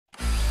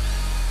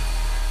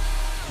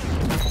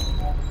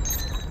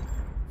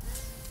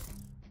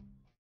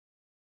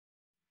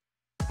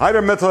Hi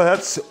there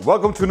metalheads,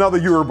 welcome to another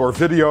Euroboor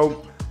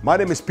video. My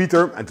name is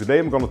Peter and today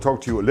I'm going to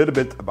talk to you a little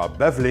bit about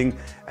beveling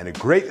and a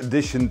great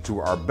addition to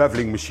our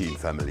beveling machine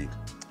family.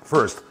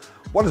 First,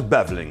 what is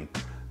beveling?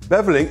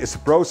 Beveling is the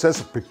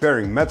process of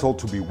preparing metal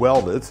to be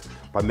welded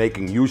by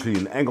making usually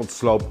an angled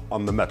slope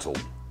on the metal.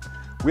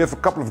 We have a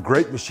couple of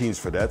great machines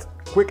for that.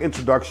 Quick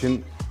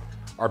introduction,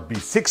 our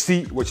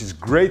B60, which is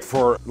great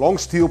for long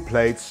steel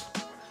plates.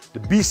 The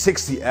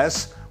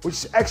B60S, which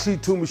is actually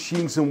two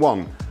machines in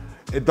one.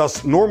 It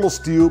does normal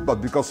steel,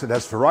 but because it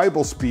has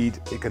variable speed,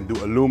 it can do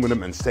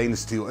aluminum and stainless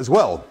steel as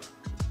well.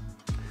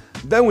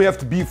 Then we have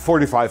the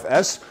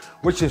B45S,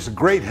 which is a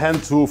great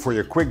hand tool for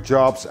your quick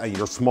jobs and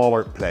your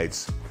smaller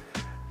plates.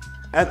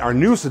 And our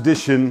newest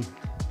addition,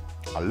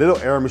 a little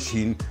air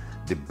machine,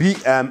 the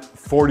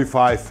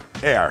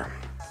BM45AIR.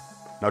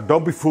 Now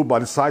don't be fooled by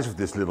the size of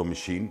this little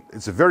machine.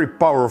 It's a very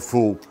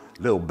powerful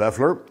little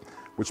beveler,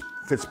 which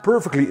fits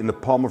perfectly in the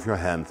palm of your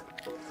hand.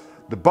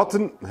 The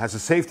button has a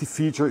safety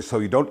feature so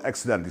you don't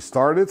accidentally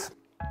start it.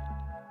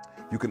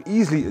 You can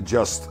easily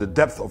adjust the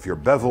depth of your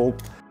bevel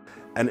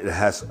and it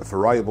has a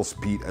variable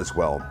speed as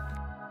well.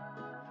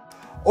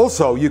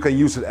 Also, you can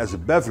use it as a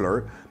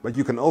beveler, but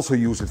you can also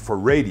use it for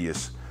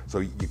radius.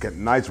 So you get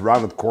nice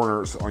rounded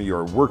corners on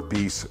your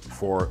workpiece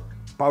for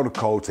powder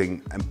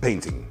coating and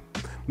painting.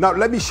 Now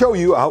let me show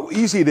you how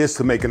easy it is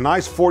to make a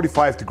nice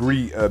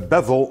 45-degree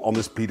bevel on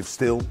this piece of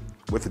steel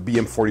with the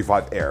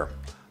BM45AIR.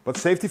 But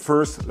safety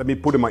first, let me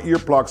put in my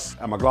earplugs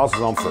and my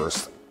glasses on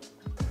first.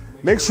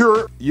 Make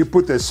sure you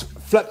put this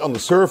flat on the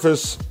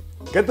surface,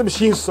 get the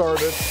machine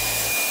started,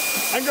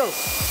 and go!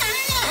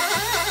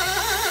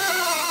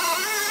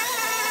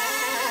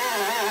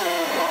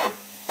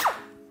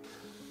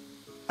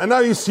 And now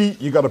you see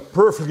you got a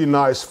perfectly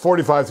nice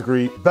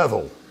 45-degree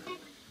bevel.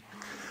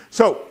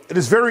 So it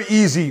is very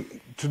easy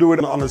to do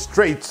it on a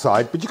straight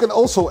side, but you can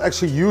also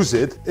actually use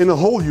it in a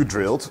hole you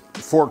drilled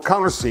for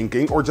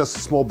countersinking or just a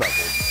small bevel.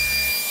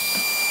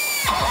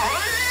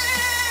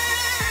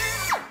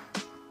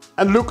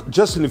 And look,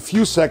 just in a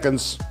few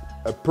seconds,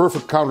 a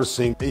perfect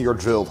countersink in your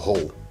drilled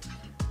hole.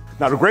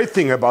 Now the great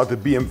thing about the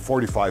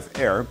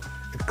BM45AIR,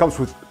 it comes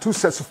with two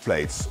sets of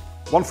plates.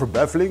 One for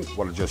beveling,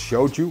 what I just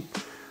showed you.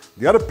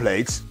 The other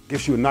plate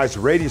gives you a nice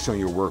radius on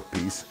your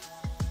workpiece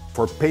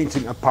for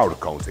painting and powder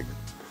coating.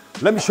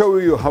 Let me show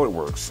you how it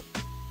works.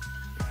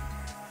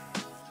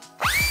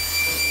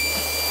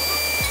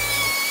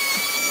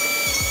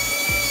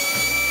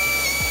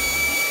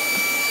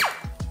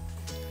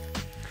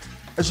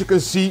 As you can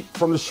see,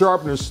 from the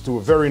sharpness to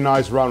a very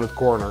nice rounded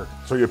corner,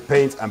 so your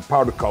paint and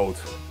powder coat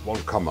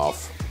won't come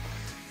off.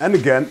 And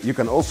again, you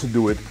can also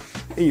do it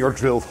in your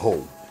drilled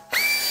hole.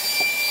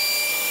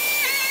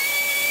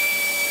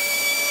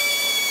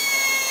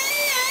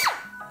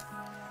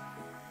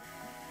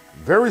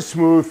 Very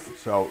smooth,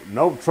 so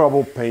no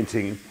trouble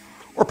painting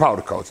or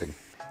powder coating.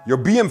 Your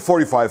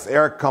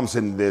BM45AIR comes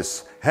in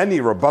this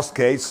handy robust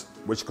case,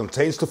 which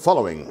contains the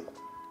following.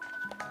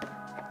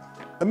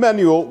 A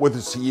manual with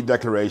a CE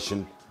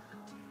declaration,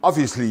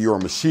 obviously your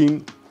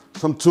machine,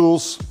 some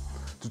tools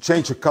to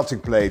change your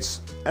cutting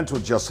plates and to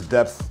adjust the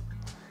depth.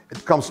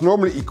 It comes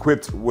normally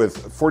equipped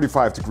with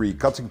 45-degree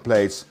cutting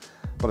plates,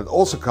 but it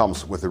also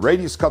comes with the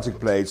radius cutting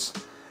plates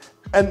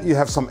and you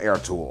have some air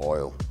tool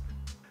oil.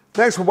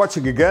 Thanks for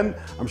watching again.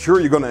 I'm sure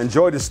you're going to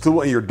enjoy this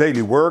tool in your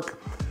daily work.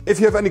 If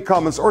you have any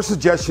comments or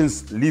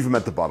suggestions, leave them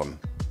at the bottom.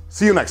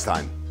 See you next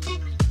time.